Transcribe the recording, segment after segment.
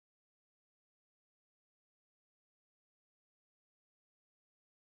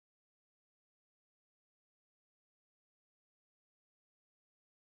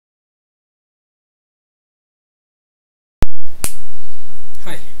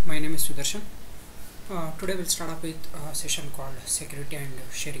Hi, my name is Sudarshan. Today we'll start up with a session called Security and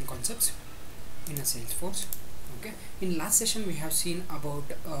Sharing Concepts in a Salesforce. Okay. In last session we have seen about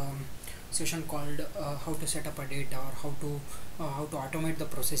session called how to set up a data or how to automate the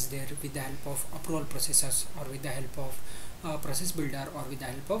process there with the help of approval processors or with the help of process builder or with the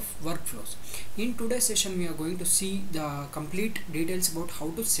help of workflows. In today's session we are going to see the complete details about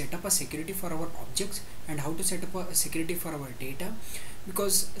how to set up a security for our objects and how to set up a security for our data,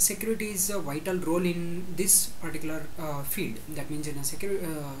 because security is a vital role in this particular field. That means in a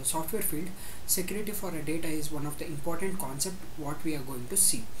software field, security for a data is one of the important concept what we are going to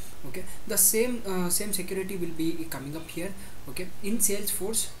see. Okay, the same security will be coming up here. Okay, in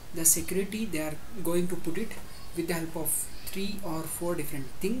Salesforce the security they are going to put it with the help of 3 or 4 different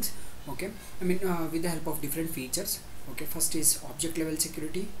things. Okay, with the help of different features. Okay, first is object level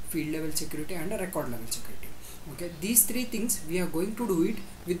security, field level security, and a record level security. Okay, these 3 things we are going to do it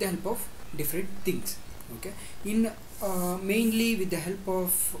with the help of different things. Okay, in mainly with the help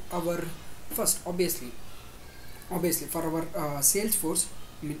of our first obviously for our Salesforce,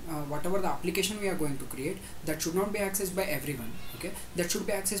 whatever the application we are going to create, that should not be accessed by everyone. Okay, that should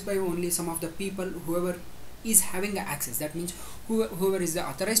be accessed by only some of the people whoever is having access. That means whoever is the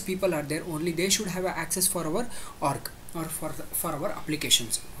authorized people are there, only they should have access for our org or for our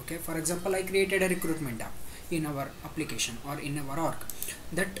applications. Okay, for example, I created a recruitment app in our application or in our org.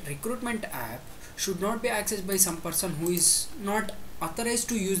 That recruitment app should not be accessed by some person who is not authorized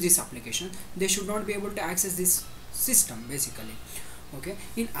to use this application. They should not be able to access this system basically. Okay,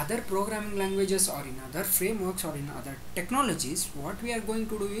 in other programming languages or in other frameworks or in other technologies, what we are going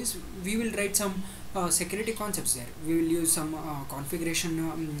to do is we will write some security concepts there. We will use some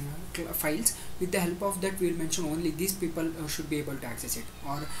configuration files. With the help of that, we will mention only these people should be able to access it.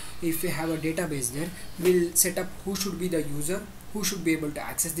 Or if we have a database there, we'll set up who should be the user, who should be able to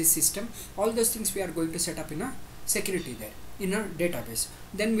access this system. All those things we are going to set up in a security there in a database.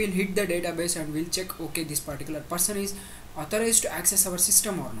 Then we'll hit the database and we'll check, okay, this particular person is authorized to access our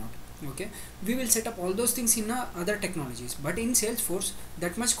system or not. Okay, we will set up all those things in other technologies, but in Salesforce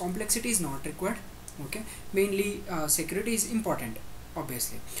that much complexity is not required. Okay, mainly security is important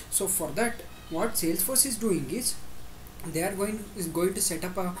obviously. So for that, what Salesforce is doing is they are going to set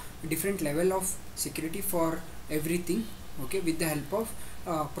up a different level of security for everything. Okay, with the help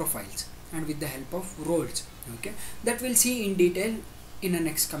of profiles and with the help of roles. Okay, that we'll see in detail in the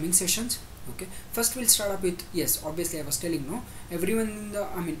next coming sessions. Okay, first we'll start up with, yes, obviously I was telling, no,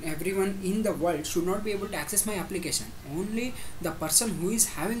 everyone in the world should not be able to access my application. Only the person who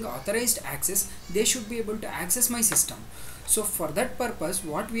is having authorized access, they should be able to access my system. So for that purpose,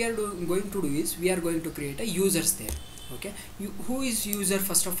 what we are going to do is we are going to create a users there. Okay, who is user?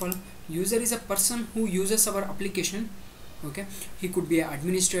 First of all, user is a person who uses our application. Okay, he could be an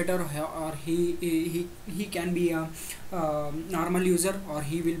administrator or he can be a normal user, or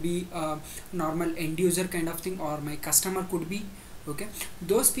he will be a normal end user kind of thing, or my customer could be. Okay,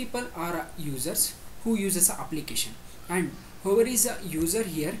 those people are users who uses a application, and whoever is a user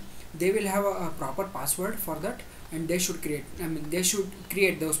here, they will have a proper password for that, and they should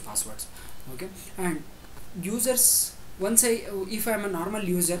create those passwords. Okay, and users, if I am a normal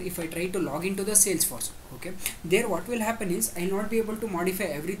user, if I try to log into the Salesforce, okay, there what will happen is I will not be able to modify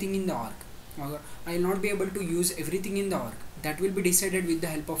everything in the org, or I will not be able to use everything in the org. That will be decided with the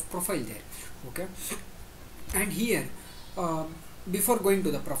help of profile there. Okay, and here before going to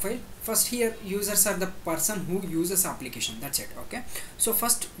the profile, first here users are the person who uses application. That's it. Okay, so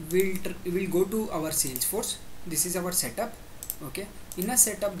first we'll go to our Salesforce. This is our setup. Okay, in a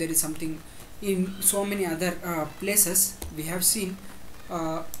setup there is something. In so many other places we have seen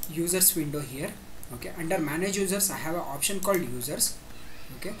users window here. Okay, under manage users I have an option called users.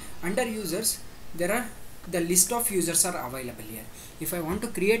 Okay, under users there are the list of users are available here. If I want to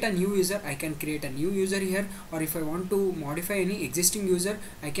create a new user, I can create a new user here, or if I want to modify any existing user,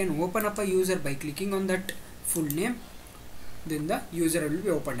 I can open up a user by clicking on that full name. Then the user will be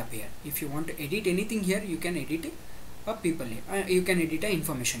opened up here. If you want to edit anything here, you can edit it people here. You can edit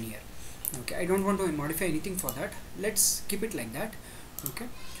information here. Okay, I don't want to modify anything for that. Let's keep it like that. Okay,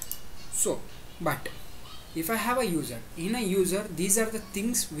 so but if I have a user, in a user these are the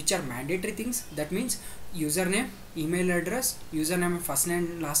things which are mandatory things. That means username, email address, username, first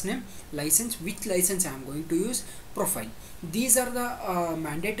name, last name, license, which license I am going to use, profile. These are the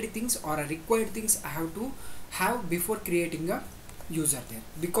mandatory things or required things I have to have before creating a user there,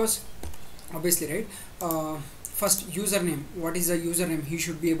 because obviously, right, first username, what is the username he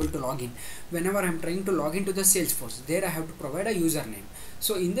should be able to log in. Whenever I am trying to log into the Salesforce, there I have to provide a username.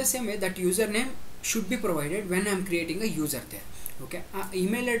 So in the same way, that username should be provided when I am creating a user there. Okay,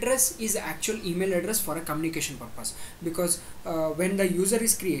 email address is actual email address for a communication purpose, because when the user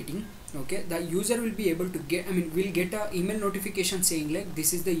is creating, okay, the user will be able to get, will get a email notification saying like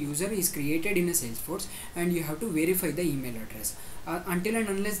this is the user is created in a Salesforce, and you have to verify the email address. Until and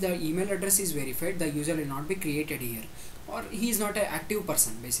unless the email address is verified, the user will not be created here, or he is not an active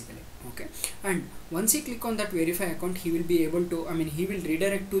person basically. Okay, and once he click on that verify account, he will be able to, he will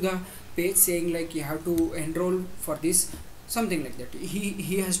redirect to the page saying like you have to enroll for this, something like that.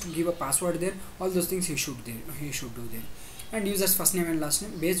 He has to give a password there, all those things he should do there. And user's first name and last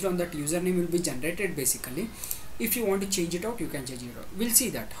name, based on that username will be generated basically. If you want to change it out, you can change it out. We'll see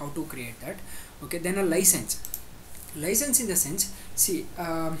that how to create that. Okay, then a license in the sense, see,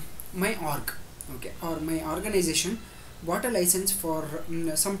 my org, okay, or my organization bought a license for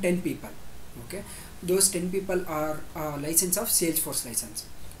some 10 people. Okay, those 10 people are license of Salesforce license.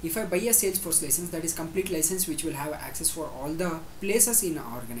 If I buy a Salesforce license, that is complete license which will have access for all the places in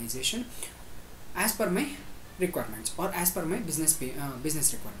our organization as per my requirements or as per my business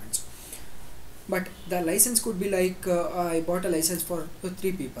requirements. But the license could be like I bought a license for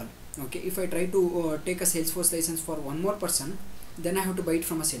 3 people. Okay, if I try to take a Salesforce license for one more person, then I have to buy it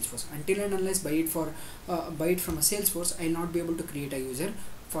from a Salesforce. Until and unless buy it from a Salesforce, I will not be able to create a user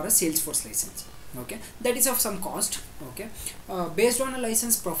for a Salesforce license. Okay, that is of some cost. Okay, based on a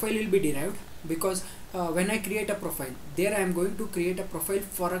license, profile will be derived, because when I create a profile, there I am going to create a profile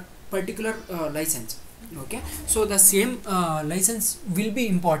for a particular license. Okay, so the same license will be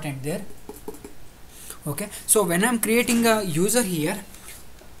important there. Okay, so when I am creating a user here,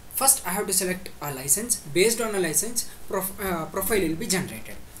 first I have to select a license. Based on a license, profile will be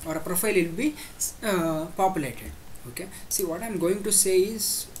generated, or a profile will be populated. Okay, see, what I'm going to say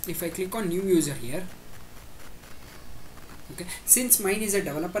is, if I click on new user here, okay, since mine is a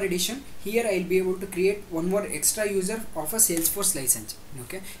developer edition, here I'll be able to create one more extra user of a Salesforce license.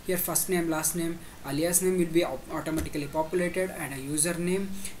 Okay, here first name, last name, alias name will be automatically populated, and a username,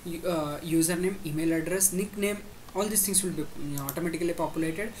 email address, nickname, all these things will be automatically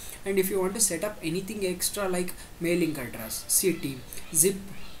populated. And if you want to set up anything extra like mailing address, city, zip,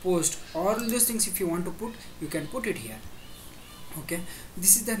 post, all those things, if you want to put, you can put it here. Okay,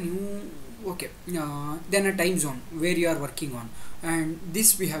 this is the new. Okay, then a time zone where you are working on, and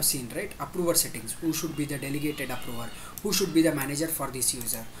this we have seen, right? Approver settings, who should be the delegated approver, who should be the manager for this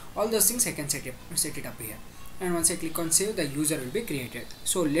user, all those things I can set it up here. And once I click on save, the user will be created.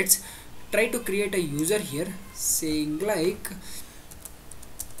 So let's try to create a user here, saying like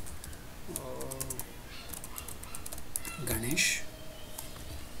Ganesh.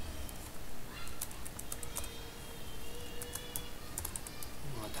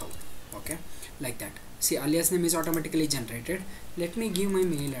 Okay, like that. See, alias name is automatically generated. Let me give my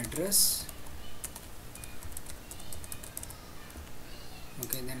mail address.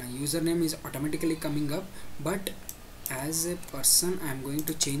 Okay, then a username is automatically coming up, but as a person I am going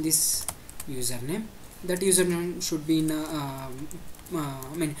to change this username. That username should be in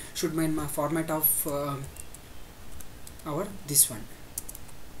should be in my format of our this one,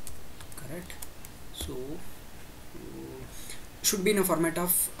 correct? So should be in a format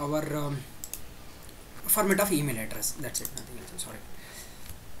of our format of email address. That's it, nothing else. Sorry.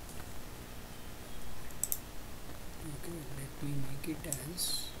 Okay, let me make it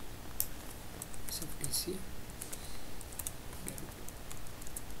as SFTC.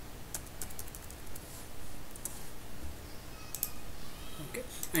 Okay,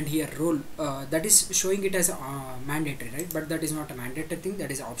 and here role, that is showing it as mandatory, right? But that is not a mandatory thing,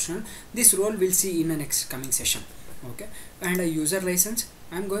 that is optional. This role we'll see in the next coming session. Okay, and a user license,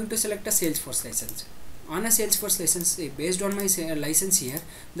 I'm going to select a Salesforce license. On a Salesforce license, based on my license here,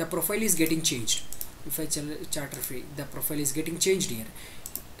 the profile is getting changed. If I charter free, the profile is getting changed here.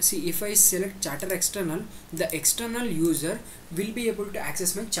 See, if I select charter external, the external user will be able to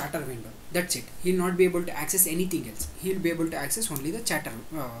access my charter window. That's it. He will not be able to access anything else. He will be able to access only the charter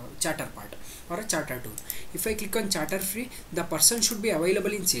part or a charter tool. If I click on charter free, the person should be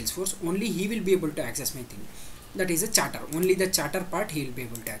available in Salesforce. Only he will be able to access my thing. That is a charter. Only the charter part he will be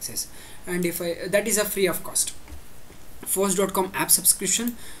able to access. And if I, that is a free of cost. Force.com app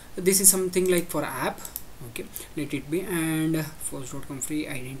subscription. This is something like for app. Okay, let it be. And Force.com free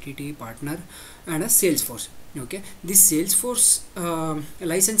identity partner and a Salesforce. Okay, this Salesforce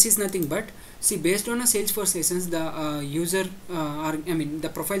license is nothing but, see, based on a Salesforce license, the user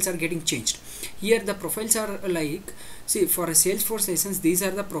the profiles are getting changed. Here the profiles are like, see, for a Salesforce license, these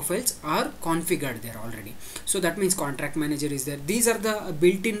are the profiles are configured there already. So that means contract manager is there. These are the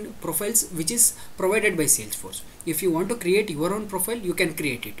built-in profiles which is provided by Salesforce. If you want to create your own profile, you can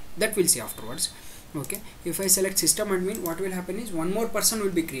create it. That we'll see afterwards. Okay, if I select system admin, what will happen is one more person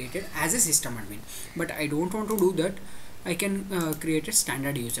will be created as a system admin, but I don't want to do that. I can create a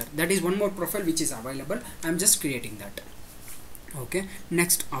standard user, that is one more profile which is available. I'm just creating that. Okay,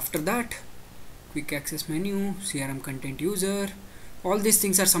 next after that, quick access menu, CRM content user, all these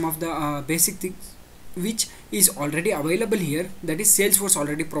things are some of the basic things which is already available here, that is Salesforce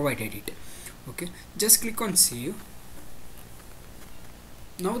already provided it. Okay, just click on save.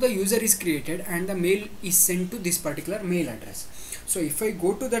 Now the user is created and the mail is sent to this particular mail address. So if I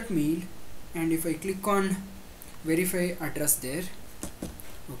go to that mail and if I click on verify address there,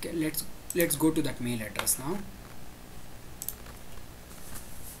 okay, let's go to that mail address now.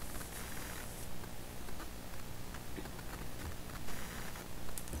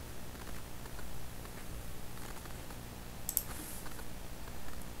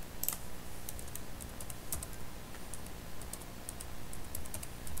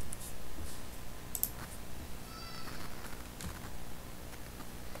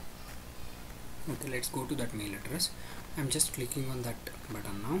 Okay, let's go to that mail address. I'm just clicking on that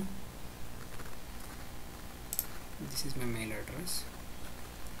button now. This is my mail address.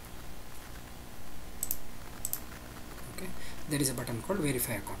 Okay, there is a button called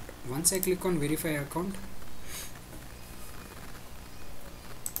verify account. Once I click on verify account,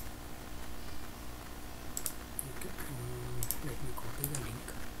 okay, let me copy the link.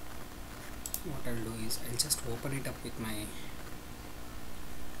 What I'll do is I'll just open it up with my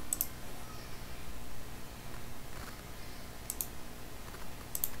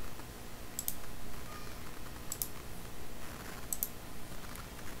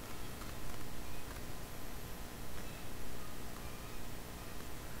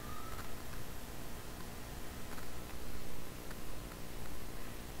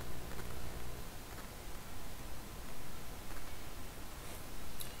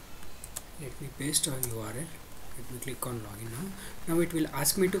let me paste a URL. Let me click on login now. Now it will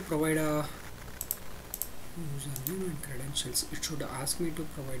ask me to provide a username and credentials. It should ask me to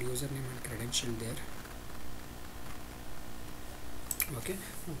provide username and credential there. Okay,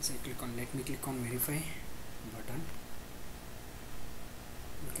 once I click on, let me click on verify button.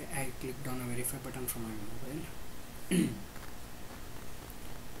 Okay, I clicked on a verify button from my mobile.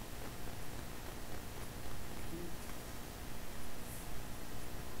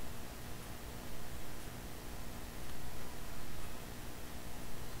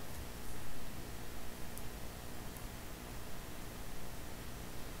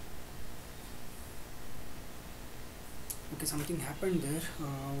 Okay, something happened there.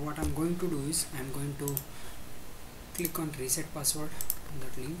 What I'm going to do is I'm going to click on reset password on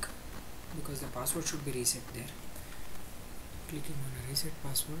that link, because the password should be reset there. Clicking on a reset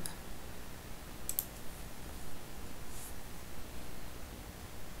password.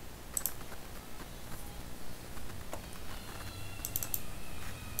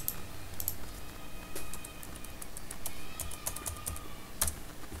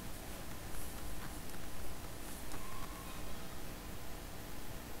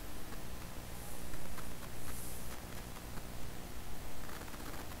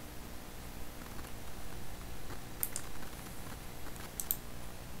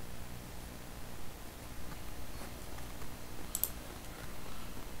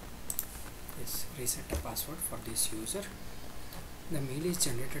 Yes, reset the password for this user. The mail is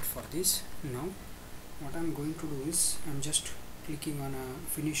generated for this. Now what I'm going to do is I'm just clicking on a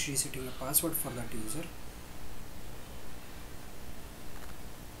finish resetting a password for that user.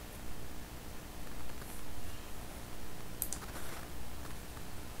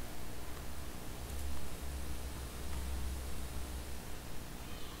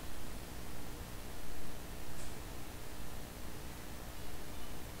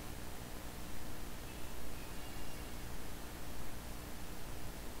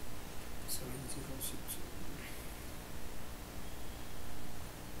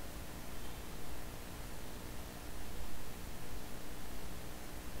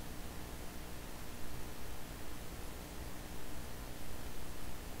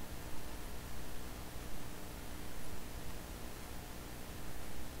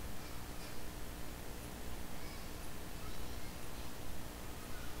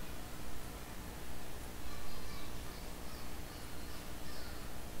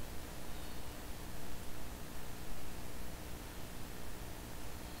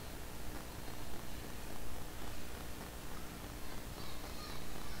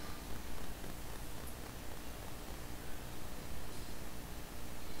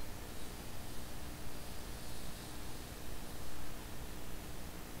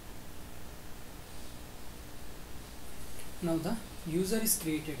 Now the user is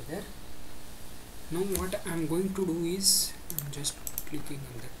created there. Now what I'm going to do is I'm just clicking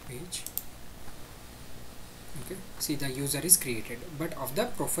on that page. Okay, see the user is created, but of the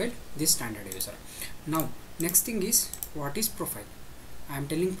profile this standard user. Now next thing is, what is profile? I am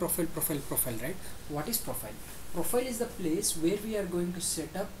telling profile, right? What is profile? Profile is the place where we are going to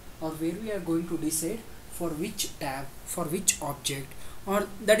set up, or where we are going to decide for which tab, for which object, or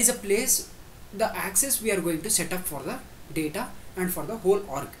that is a place, the access we are going to set up for the data and for the whole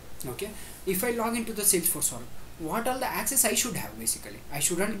org. Okay, if I log into the Salesforce org, what all the access I should have? Basically I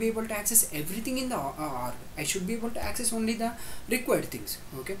shouldn't be able to access everything in the org. I should be able to access only the required things.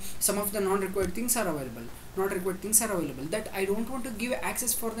 Okay, some of the non-required things are available, not required things are available, that I don't want to give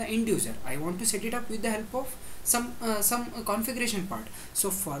access for the end user. I want to set it up with the help of some configuration part.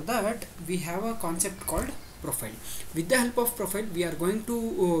 So for that we have a concept called profile. With the help of profile we are going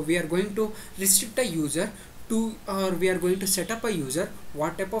to restrict a user to, or we are going to set up a user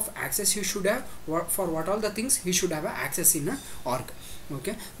what type of access he should have, for what all the things he should have access in a org.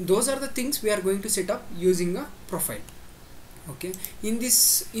 Okay, those are the things we are going to set up using a profile. Okay, in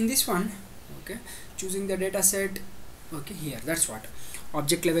this one, okay, choosing the data set. Okay, here that's what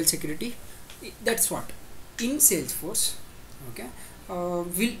object level security, that's what in Salesforce. Okay,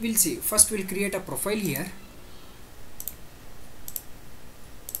 we'll see. First we'll create a profile here.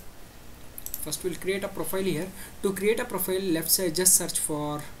 First we'll create a profile here. To create a profile, left side just search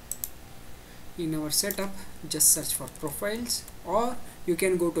for, in our setup just search for profiles, or you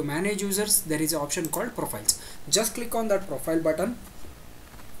can go to manage users. There is an option called profiles. Just click on that profile button.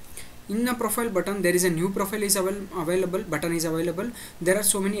 In the profile button there is a new profile is available button is available. There are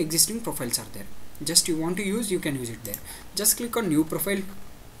so many existing profiles are there. Just you want to use, you can use it there. Just click on new profile.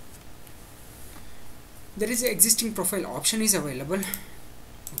 There is an existing profile option is available.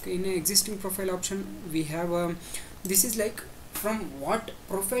 Okay, in an existing profile option we have this is like from what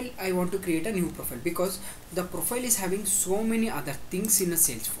profile I want to create a new profile, because the profile is having so many other things in a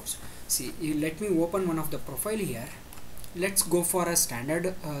Salesforce. See, let me open one of the profile here. Let's go for a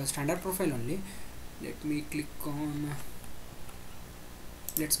standard profile only. Let me click on,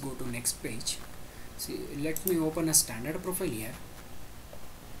 let's go to next page. See, let me open a standard profile here.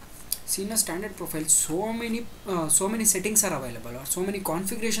 See, in a standard profile so many settings are available, or so many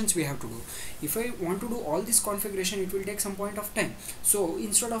configurations we have to do. If I want to do all this configuration, it will take some point of time. So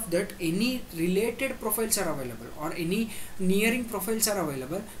instead of that, any related profiles are available, or any nearing profiles are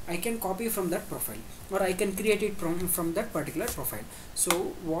available. I can copy from that profile, or I can create it from that particular profile. So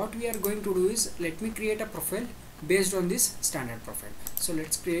what we are going to do is, let me create a profile based on this standard profile. So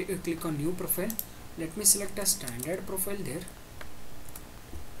let's click on new profile. Let me select a standard profile there.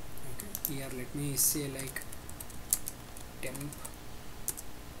 Here let me say like temp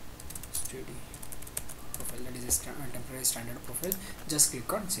study profile, that is a temporary standard profile. Just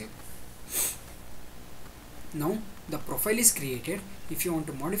click on save. Now the profile is created. If you want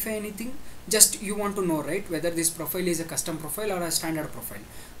to modify anything, just you want to know, right, whether this profile is a custom profile or a standard profile.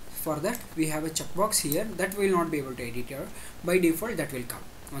 For that we have a checkbox here that will not be able to edit here. By default that will come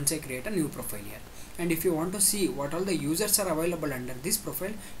once I create a new profile here. And if you want to see what all the users are available under this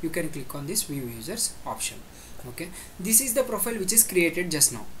profile, you can click on this view users option. Okay, this is the profile which is created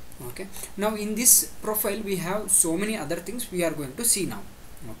just now. Okay, now in this profile we have so many other things we are going to see now.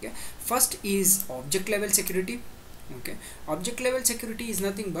 Okay, first is object level security. Okay, object level security is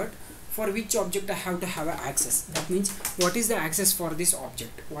nothing but for which object I have to have access. That means what is the access for this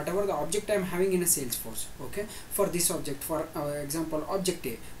object, whatever the object I am having in a Salesforce. Okay, for this object, for example object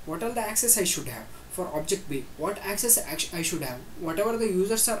A, what all the access I should have. For object B, what access I should have. Whatever the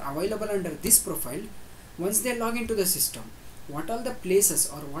users are available under this profile, once they log into the system, what are the places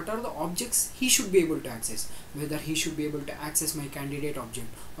or what are the objects he should be able to access. Whether he should be able to access my candidate object,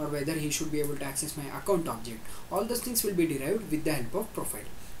 or whether he should be able to access my account object. All those things will be derived with the help of profile.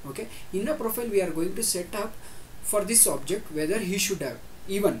 Okay, in a profile we are going to set up for this object whether he should have.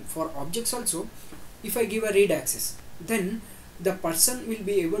 Even for objects also, if I give a read access, then the person will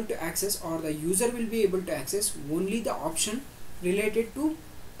be able to access, or the user will be able to access only the option related to,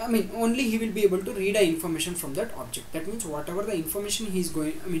 only he will be able to read a information from that object. That means whatever the information he is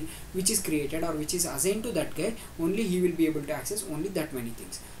going, which is created or which is assigned to that guy, only he will be able to access only that many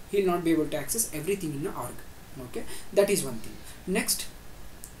things. He will not be able to access everything in the org. Okay, that is one thing. Next,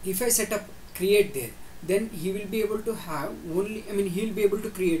 if I set up create there, then he will be able to have only, he will be able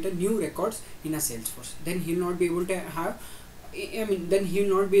to create a new records in a Salesforce. Then he will not be able to have, then he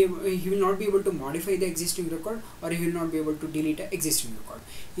will not be able to modify the existing record, or he will not be able to delete an existing record.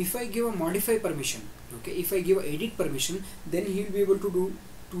 If I give a modify permission, okay, if I give a edit permission, then he will be able to do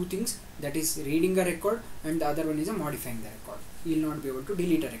two things, that is reading a record and the other one is a modifying the record. He will not be able to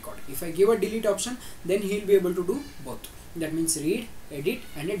delete a record. If I give a delete option, then he will be able to do both. That means read, edit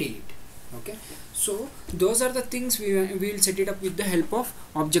and a delete. Okay, so those are the things we will set it up with the help of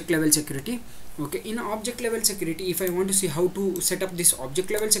object level security. Okay, in object level security, if I want to see how to set up this object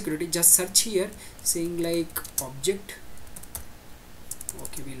level security, just search here saying like object.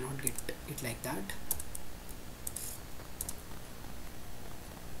 Okay, we'll not get it like that.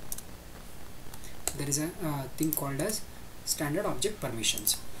 There is a thing called as standard object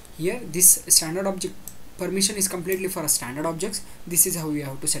permissions. Here this standard object permission is completely for a standard objects. This is how we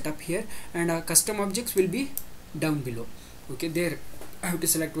have to set up here, and our custom objects will be down below. Okay, there I have to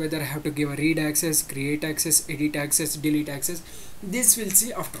select whether I have to give a read access, create access, edit access, delete access. This we'll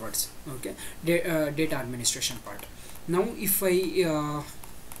see afterwards. Okay, data administration part. Now if I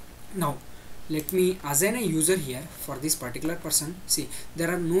now let me assign a user here for this particular person. See,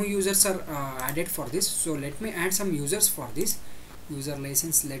 there are no users are added for this, so let me add some users for this. User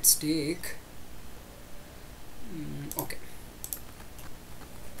license, let's take okay,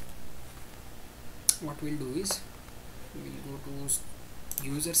 what we'll do is we'll go to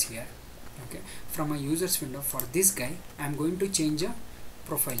users here. Okay, from my users window, for this guy I'm going to change a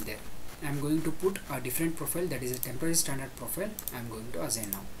profile there. I'm going to put a different profile, that is a temporary standard profile. I'm going to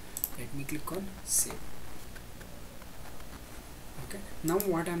assign now. Let me click on save. Okay, now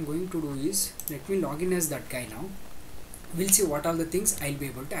what I'm going to do is let me log in as that guy. Now we'll see what all the things I'll be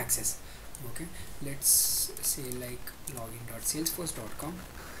able to access. Okay, let's say like login.salesforce.com.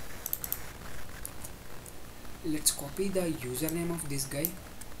 Let's copy the username of this guy,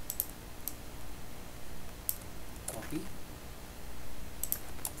 copy,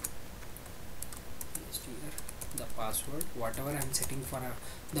 paste here the password, whatever I'm setting for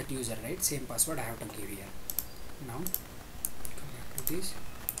that user, right? Same password I have to give here. Now come back to this.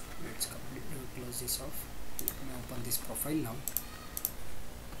 Let's close this off. Let me open this profile now.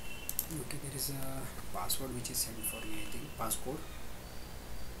 Okay, there is a password which is sent for me, I think passcode.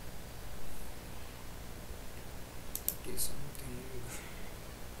 It is something.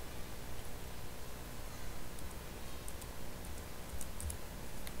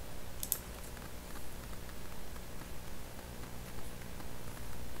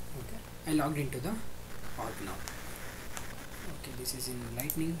 Okay, I logged into the org now. Okay, this is in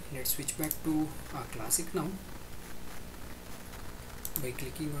Lightning. Let's switch back to Classic now by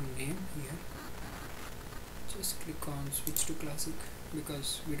clicking on name here. Just click on switch to Classic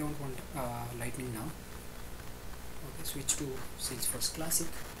because we don't want Lightning now. Okay, switch to Salesforce Classic.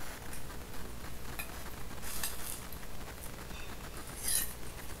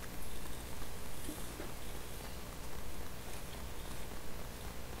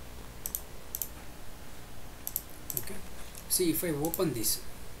 Okay, see, if I open this,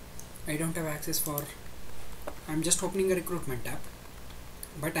 I don't have access for, I'm just opening a recruitment tab,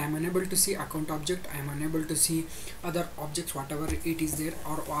 but I am unable to see account object. I am unable to see other objects, whatever it is there,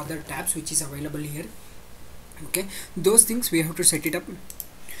 or other tabs which is available here. Okay, those things we have to set it up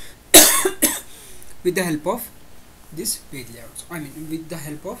with the help of this page layouts. I mean with the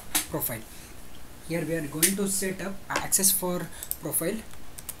help of profile. Here we are going to set up access for profile.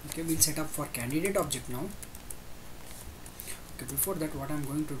 Okay, we'll set up for candidate object now. Okay, before that what I'm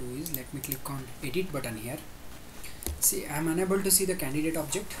going to do is let me click on edit button here. See, I'm unable to see the candidate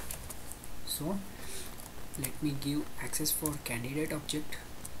object, so let me give access for candidate object.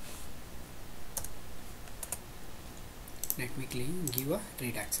 Let me give a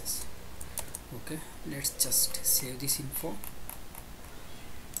read access. Okay, let's just save this info.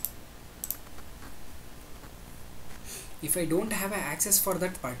 If I don't have access for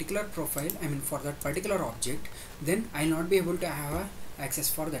that particular profile, I mean for that particular object, then I'll not be able to have access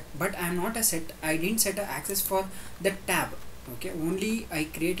for that. But I didn't set a access for the tab. Okay, only I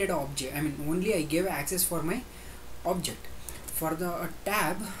created an object, I mean only I gave access for my object. For the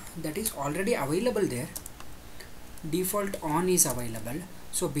tab that is already available there, default on is available,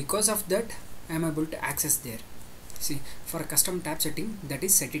 so because of that I am able to access there. See, for a custom tab setting, that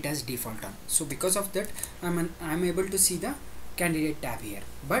is set it as default on, so because of that I'm able to see the candidate tab here.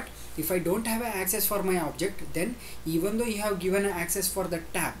 But if I don't have access for my object, then even though you have given access for the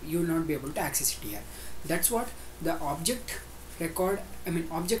tab, you will not be able to access it here. That's what the object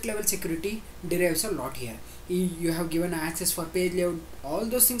level security derives a lot here. You have given access for page layout, all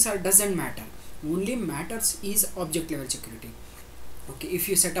those things doesn't matter. Only matters is object level security. Okay, if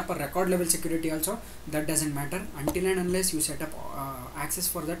you set up a record level security also, that doesn't matter. Until and unless you set up access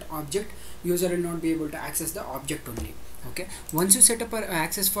for that object, user will not be able to access the object only. Okay, once you set up a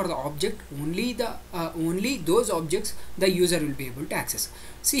access for the object, only those objects the user will be able to access.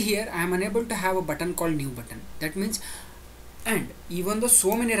 See here, I am unable to have a button called new button. That means, and even though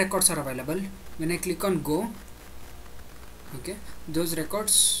so many records are available, when I click on go, okay, those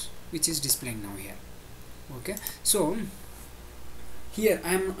records which is displaying now here. Okay, so here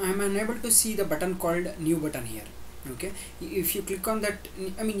I am unable to see the button called new button here. Okay, if you click on that,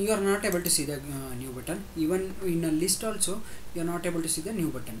 I mean, you are not able to see the new button. Even in a list also, you are not able to see the new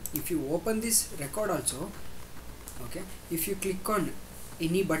button. If you open this record also, okay, if you click on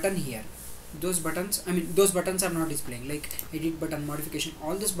any button here, those buttons, I mean, those buttons are not displaying, like edit button, modification,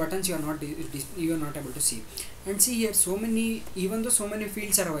 all those buttons you are not able to see. And see here, so many, even though so many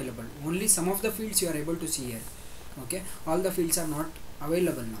fields are available, only some of the fields you are able to see here. Okay, all the fields are not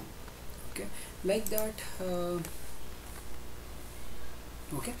available now. Okay, like that.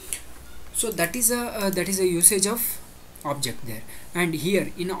 Okay, so that is a usage of object there. And here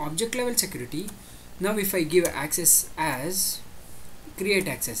in object level security, now if I give access as create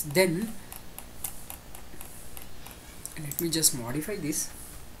access, then let me just modify this.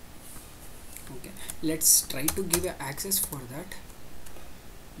 Okay, let's try to give a access for that.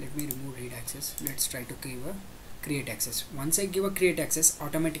 Let me remove read access. Let's try to give a create access. Once I give a create access,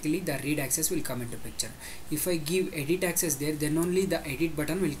 automatically the read access will come into picture. If I give edit access there, then only the edit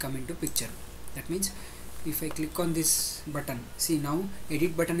button will come into picture. That means if I click on this button, see now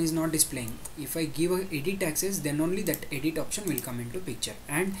edit button is not displaying. If I give a edit access, then only that edit option will come into picture.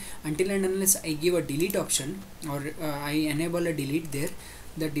 And until and unless I give a delete option, or I enable a delete there,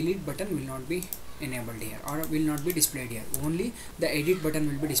 the delete button will not be enabled here, or will not be displayed here. Only the edit button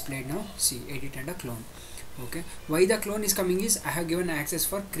will be displayed now. See, edit and a clone. Okay, why the clone is coming is I have given access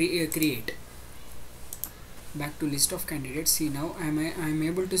for create. Back to list of candidates. See now I am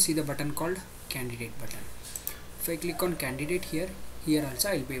able to see the button called candidate button. If I click on candidate here also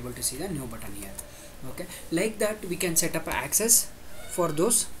I will be able to see the new button here. Okay, like that we can set up access for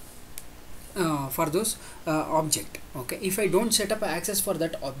those object. Okay, if I don't set up access for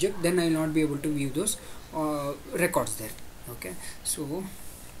that object, then I will not be able to view those records there. Okay, so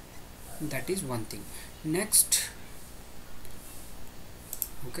that is one thing. Next,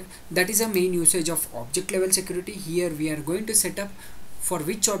 okay, that is a main usage of object level security. Here we are going to set up for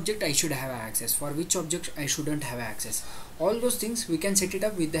which object I should have access, for which object I shouldn't have access. All those things we can set it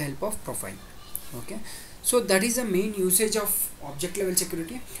up with the help of profile. Okay, so that is the main usage of object level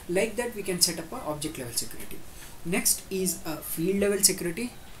security. Like that we can set up a object level security. Next is a field level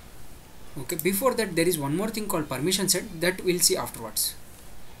security. Okay, before that there is one more thing called permission set that we'll see afterwards.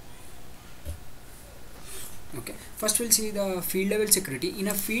 Okay, first we'll see the field level security. In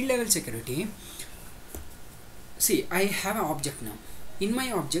a field level security, see, I have an object now. In my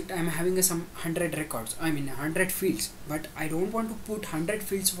object I am having some 100 records, I mean 100 fields, but I don't want to put 100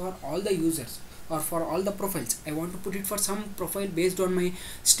 fields for all the users or for all the profiles. I want to put it for some profile based on my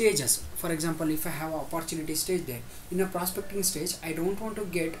stages. For example, if I have an opportunity stage there, in a prospecting stage I don't want to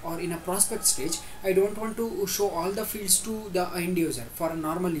get, or in a prospect stage I don't want to show all the fields to the end user. For a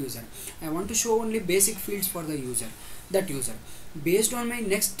normal user I want to show only basic fields for the user. That user, based on my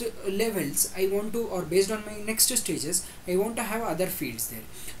next levels I want to, or based on my next stages I want to have other fields there.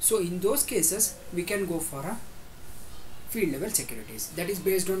 So in those cases we can go for a field level securities, that is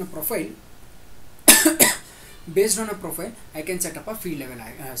based on a profile. Based on a profile I can set up a field level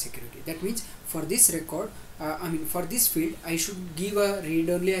security. That means for this record, I mean for this field I should give a read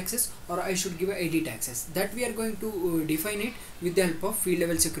only access, or I should give a edit access. That we are going to define it with the help of field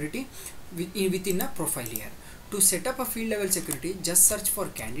level security within a profile here. To set up a field level security, just search for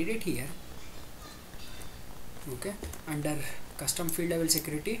candidate here. Okay, under custom field level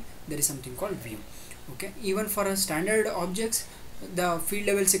security there is something called view. Okay, even for a standard objects the field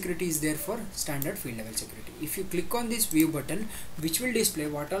level security is there for standard field level security. If you click on this view button, which will display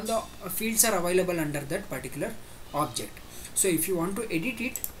what all the fields are available under that particular object. So if you want to edit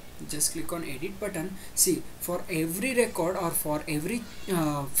it, just click on edit button. See, for every record or for every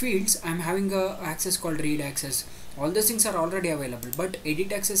fields I am having a access called read access. All the things are already available, but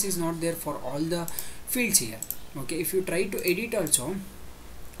edit access is not there for all the fields here. Okay, if you try to edit also,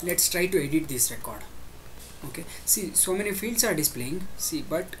 let's try to edit this record. Okay, see, so many fields are displaying. See,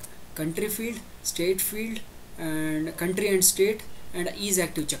 but country field, state field, and country and state, and is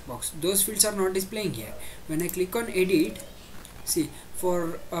active checkbox, those fields are not displaying here. When I click on edit, see,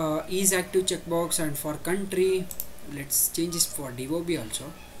 for is active checkbox and for country, let's change this for DOB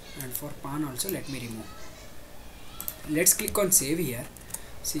also, and for PAN also let me remove. Let's click on save here.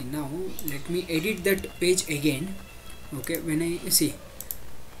 See, now let me edit that page again. Okay, when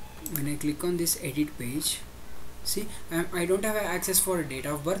I click on this edit page, See, I don't have access for date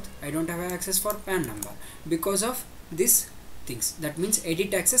of birth, I don't have access for PAN number because of this things. That means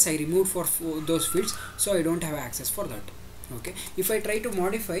edit access I removed for those fields, so I don't have access for that. Okay, if I try to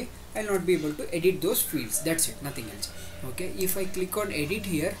modify, I'll not be able to edit those fields. That's it, nothing else. Okay, if I click on edit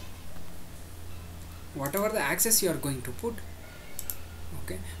here, whatever the access you are going to put,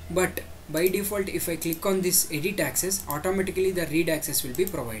 okay, but by default if I click on this edit access, automatically the read access will be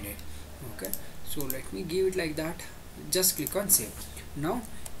provided. Okay, so let me give it like that. Just click on save. Now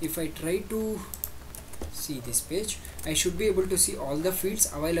if I try to see this page, I should be able to see all the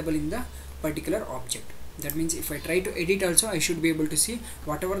fields available in the particular object. That means if I try to edit also, I should be able to see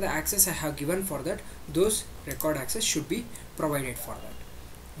whatever the access I have given for that, those record access should be provided for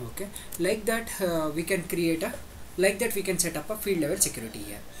that. Okay, like that we can create a, like that we can set up a field level security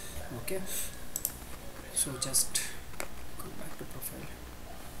here. Okay, so just come back to profile.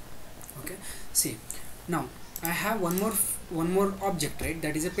 Okay, see, now I have one more object, right?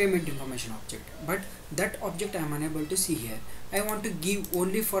 That is a payment information object, but that object I am unable to see here. I want to give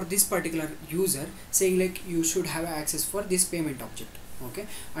only for this particular user, saying like you should have access for this payment object. Okay,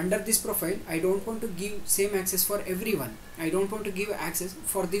 under this profile I don't want to give same access for everyone. I don't want to give access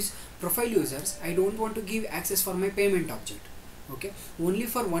for this profile users. I don't want to give access for my payment object. Okay, only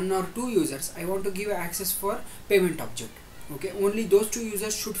for 1 or 2 users I want to give access for payment object. Okay, only those 2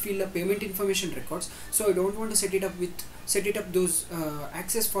 users should fill the payment information records, so I don't want to set it up those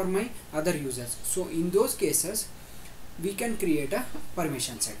access for my other users. So in those cases we can create a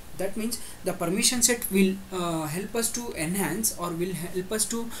permission set. That means the permission set will help us to enhance, or will help us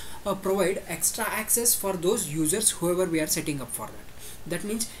to provide extra access for those users whoever we are setting up for that. That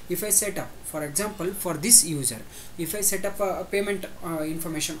means if I set up, for example, for this user, if I set up a payment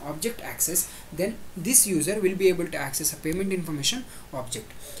information object access, then this user will be able to access a payment information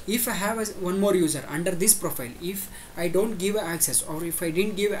object. If I have one more user under this profile, if I don't give access, or if I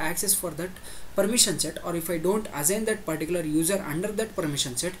didn't give access for that permission set, or if I don't assign that particular user under that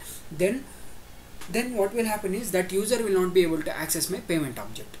permission set, then what will happen is that user will not be able to access my payment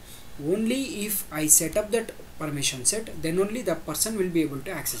object. Only if I set up that permission set, then only the person will be able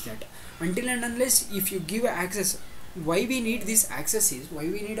to access that. Until and unless if you give access, why we need this access is, why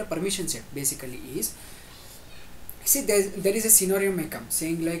we need a permission set basically is, see, there is a scenario may come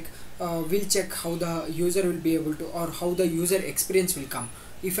saying like we'll check how the user will be able to, or how the user experience will come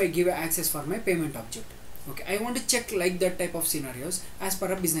if I give access for my payment object. Okay, I want to check like that type of scenarios as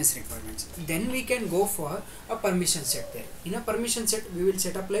per a business requirements. Then we can go for a permission set there. In a permission set we will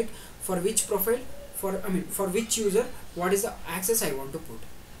set up like for which profile, for which user, what is the access I want to put.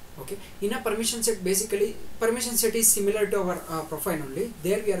 Okay, in a permission set, basically permission set is similar to our profile only.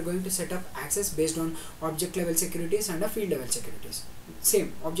 There we are going to set up access based on object level securities and a field level securities.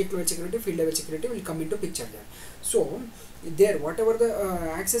 Same object level security, field level security will come into picture there. So there, whatever the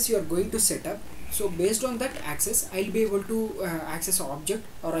access you are going to set up, so based on that access I'll be able to access an object,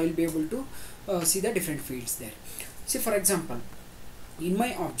 or I'll be able to see the different fields there. See, for example, in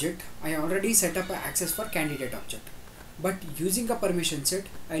my object I already set up an access for candidate object, but using a permission set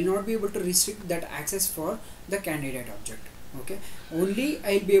I'll not be able to restrict that access for the candidate object. Okay, only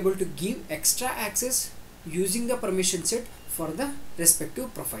I'll be able to give extra access using the permission set for the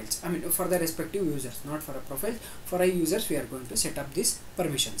respective profiles, for the respective users, not for a profile. For a users we are going to set up this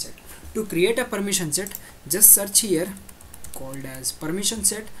permission set. To create a permission set, just search here called as permission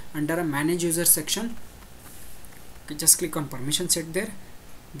set under a manage user section. Okay, just click on permission set. There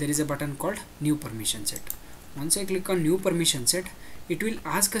is a button called new permission set. Once I click on new permission set, it will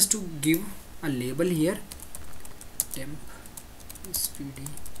ask us to give a label here, temp std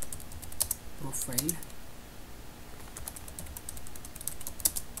profile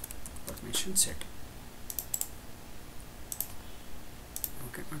permission set.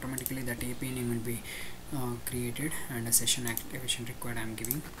 Okay, automatically that API name will be created, and a session activation required I am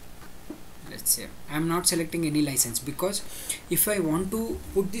giving. Let's say I am not selecting any license, because if I want to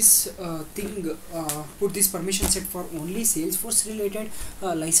put this put this permission set for only Salesforce related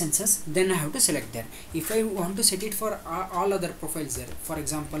licenses, then I have to select there. If I want to set it for all other profiles there, for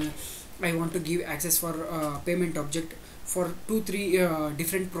example, I want to give access for payment object for 2-3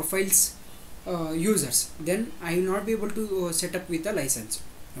 different profiles users, then I will not be able to set up with a license.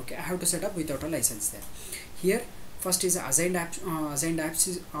 Okay, I have to set up without a license there. Here first is assigned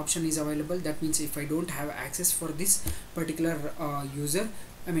apps option is available. That means if I don't have access for this particular user,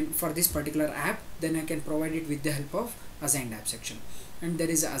 for this particular app, then I can provide it with the help of assigned app section. And there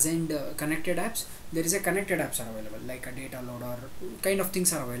is assigned connected apps. There is a connected apps are available, like a data load or kind of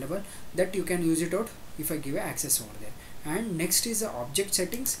things are available that you can use it out if I give access over there. And next is the object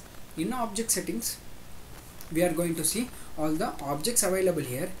settings. In object settings, we are going to see all the objects available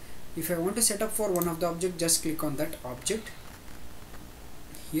here. If I want to set up for one of the object, just click on that object.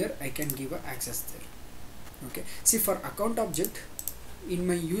 Here I can give a access there. Okay, see, for account object in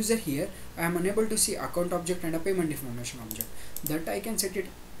my user here, I am unable to see account object and a payment information object. That I can set it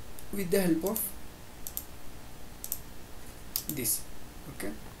with the help of this.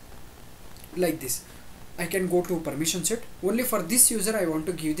 Okay, like this. I can go to permission set. Only for this user I want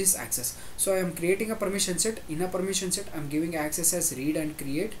to give this access. So I am creating a permission set. In a permission set I am giving access as read and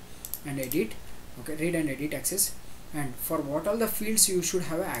create and edit. Okay, read and edit access. And for what all the fields you should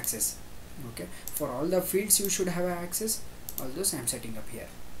have access. Okay, for all the fields you should have access. All those I am setting up here.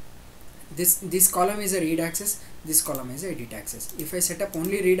 This column is a read access, this column is a edit access. If I set up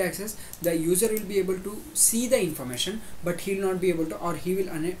only read access, the user will be able to see the information, but he will not be able to, or he will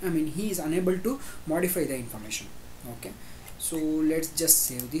he is unable to modify the information. Okay, so let's just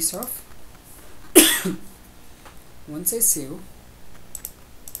save this off. Once I save,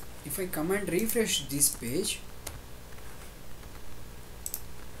 if I come and refresh this page,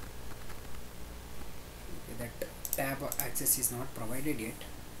 okay, that tab access is not provided yet.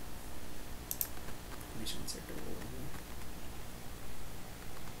 Set over.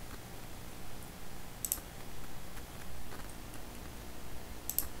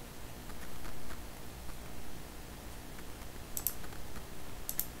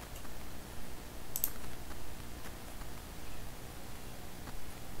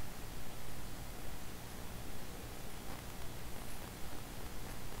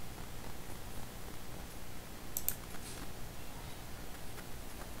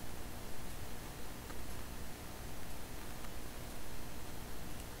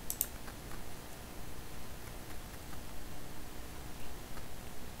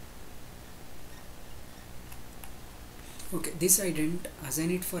 Okay, this I didn't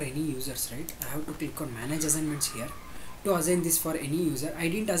assign it for any users, right? I have to click on manage assignments here to assign this for any user. I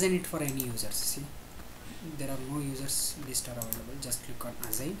didn't assign it for any users. See, there are no users list are available. Just click on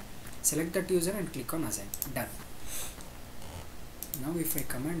assign, select that user and click on assign. Done. Now if I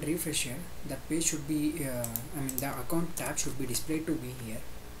come and refresh here, that page should be the account tab should be displayed to be here.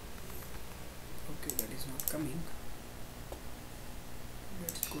 Okay, that is not coming.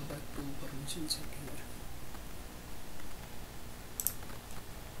 Let's go back to permission set here.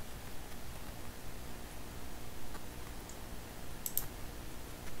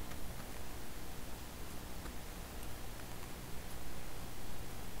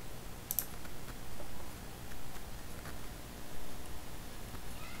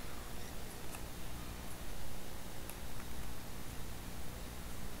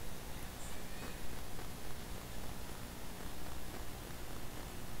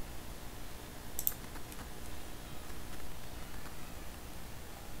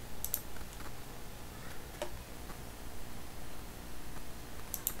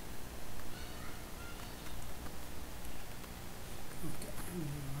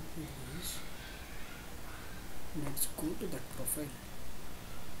 Let's go to that profile.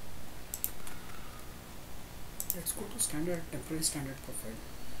 Let's go to standard temporary standard profile.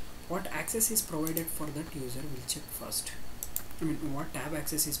 What access is provided for that user, we'll check first. What tab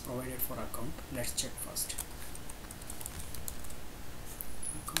access is provided for account, let's check first.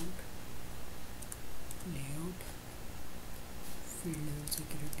 Account, layout, field level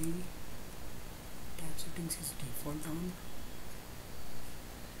security, tab settings is default on,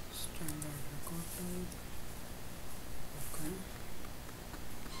 standard record type. Okay.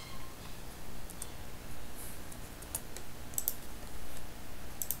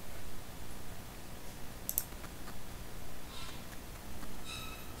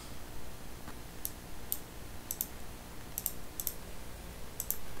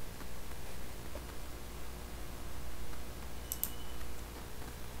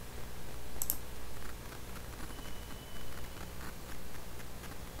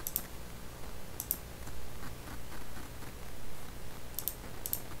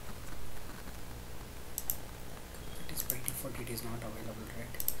 It is not available,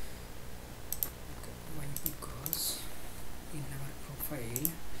 right? Okay. Why? Because in our profile,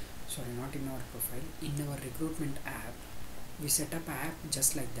 sorry, not in our profile, in our recruitment app, we set up app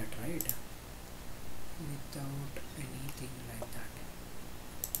just like that, right? Without anything like that.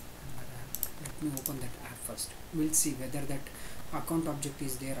 Let me open that app first. We'll see whether that account object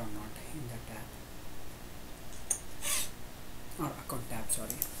is there or not in that app, or account tab,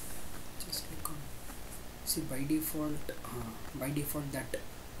 sorry. Just click on. See, by default that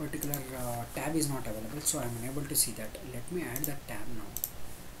particular tab is not available, so I am unable to see that. Let me add that tab now.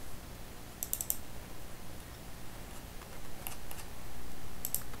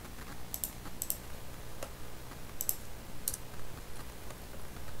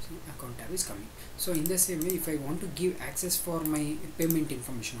 account tab is coming. So in the same way, if I want to give access for my payment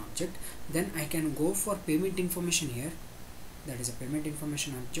information object, then I can go for payment information here. That is a payment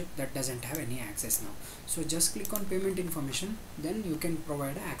information object that doesn't have any access now. So just click on payment information, then you can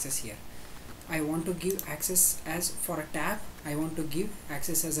provide access here. I want to give access as for a tab. I want to give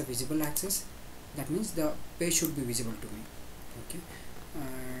access as a visible access. That means the page should be visible to me. Okay,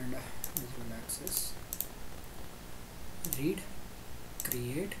 and visible access, read,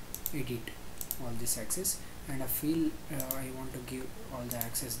 create, edit, all this access, and a field I want to give all the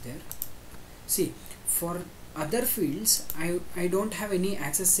access there. See, for other fields I don't have any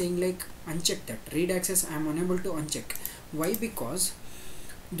access, saying like uncheck that read access. I am unable to uncheck. Why? Because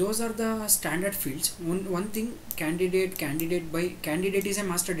those are the standard fields. One thing, candidate is a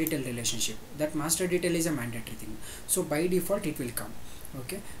master detail relationship. That master detail is a mandatory thing, so by default it will come.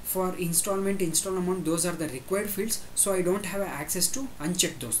 Okay, for installment, install amount, those are the required fields, so I don't have access to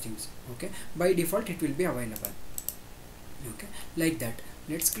uncheck those things. Okay, by default it will be available. Okay, like that.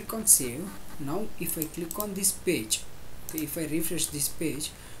 Let's click on save. Now if I click on this page, okay, if I refresh this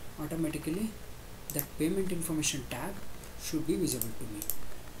page, automatically that payment information tab should be visible to me.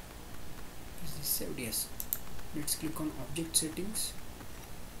 Is this saved? Yes. Let's click on object settings.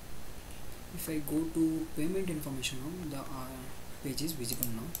 If I go to payment information now, the page is visible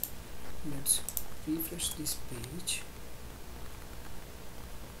now. Let's refresh this page.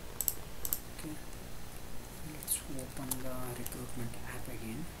 Okay, let's open the recruitment app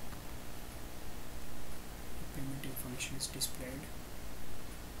again. Payment information is displayed.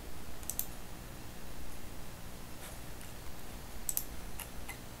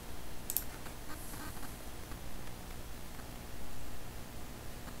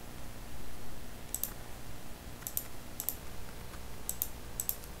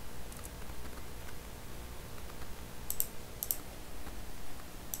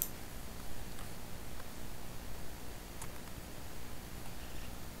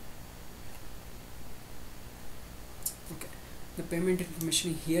 The payment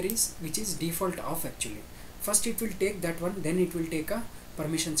information here is, which is default off actually. First it will take that one, then it will take a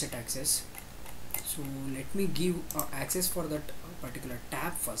permission set access. So let me give access for that particular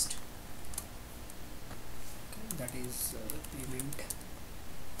tab first. Okay, that is payment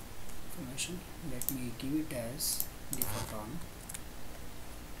information. Let me give it as default on.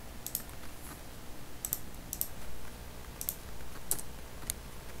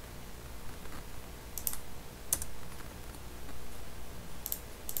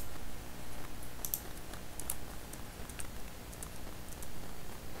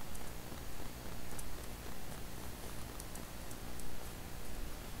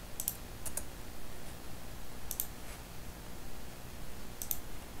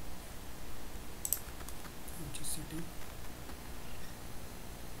 Setting.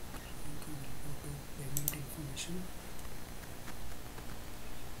 Okay, we'll go to payment information.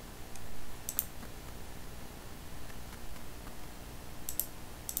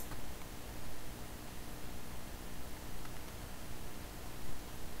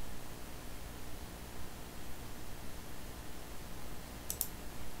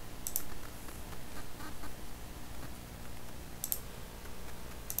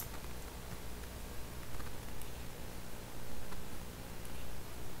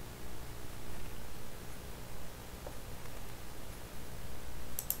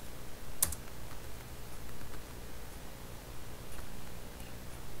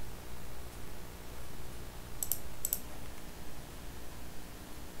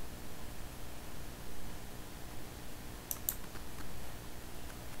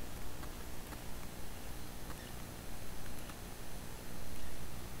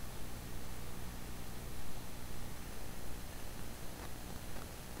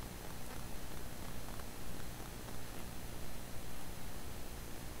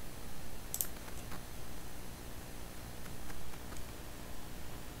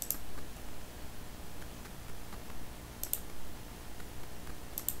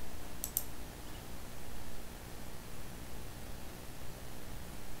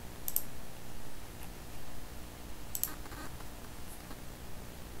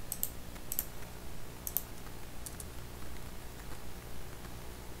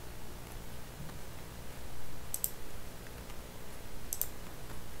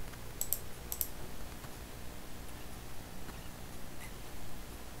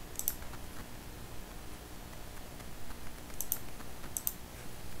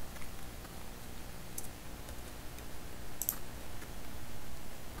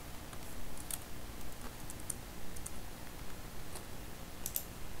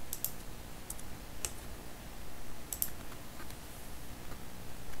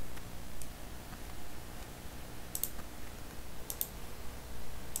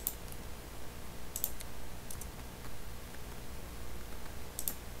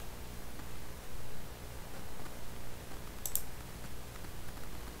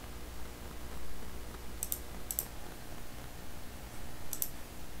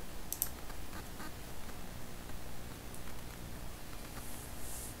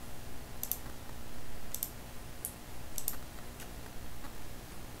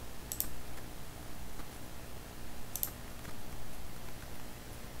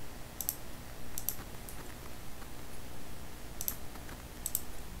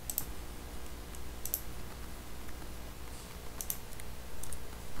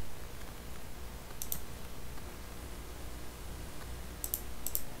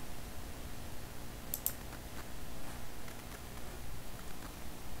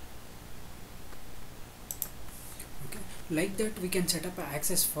 like that we can set up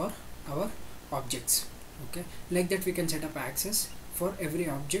access for our objects. Okay, like that we can set up access for every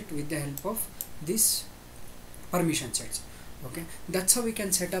object with the help of this permission sets. Okay, that's how we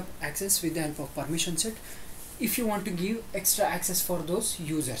can set up access with the help of permission set. If you want to give extra access for those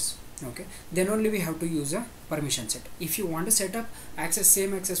users, okay, then only we have to use a permission set. If you want to set up access,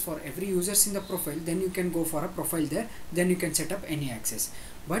 same access for every users in the profile, then you can go for a profile there, then you can set up any access.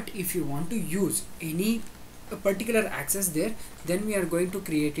 But if you want to use any particular access there, then we are going to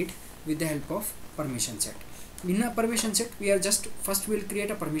create it with the help of permission set. In a permission set, we are just first we'll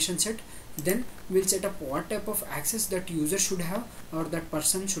create a permission set, then we'll set up what type of access that user should have or that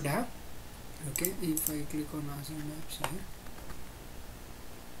person should have. Okay, if I click on assign apps here,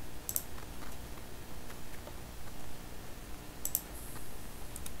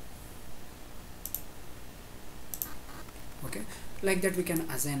 okay, like that we can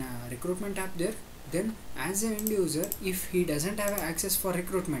assign a recruitment app there. Then as an end user, if he doesn't have access for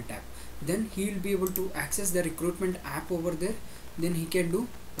recruitment app, then he will be able to access the recruitment app over there, then he can do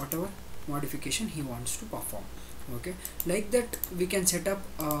whatever modification he wants to perform. Okay, like that we can set up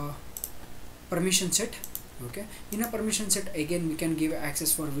a permission set. Okay, in a permission set, again we can give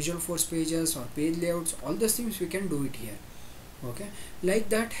access for Visual Force pages or page layouts, all those things we can do it here. Okay, like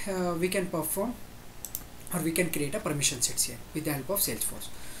that we can perform, or we can create a permission sets here with the help of Salesforce.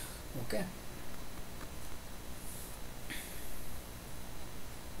 Okay,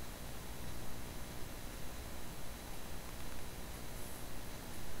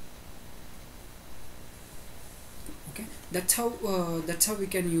 okay, that's how we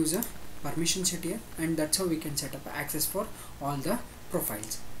can use a permission set here, and that's how we can set up access for all the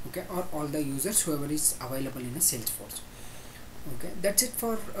profiles, okay, or all the users whoever is available in a Salesforce. Okay, that's it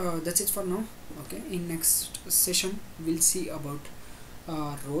for now. Okay, in next session we'll see about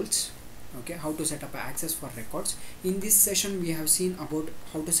roles. Okay, how to set up access for records. In this session we have seen about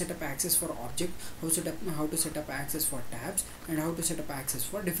how to set up access for object, how to set up access for tabs, and how to set up access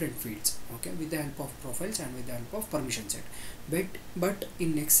for different fields, okay, with the help of profiles and with the help of permission set. But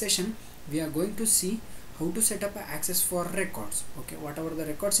in next session we are going to see how to set up access for records. Okay, whatever the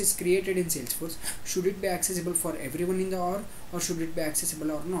records is created in Salesforce, should it be accessible for everyone in the org, or should it be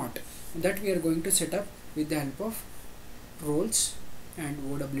accessible or not, that we are going to set up with the help of roles and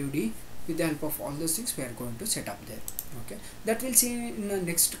OWD. With the help of all those things we are going to set up there. Okay, that we'll see in the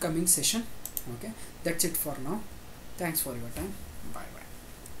next coming session. Okay, that's it for now. Thanks for your time. Bye bye.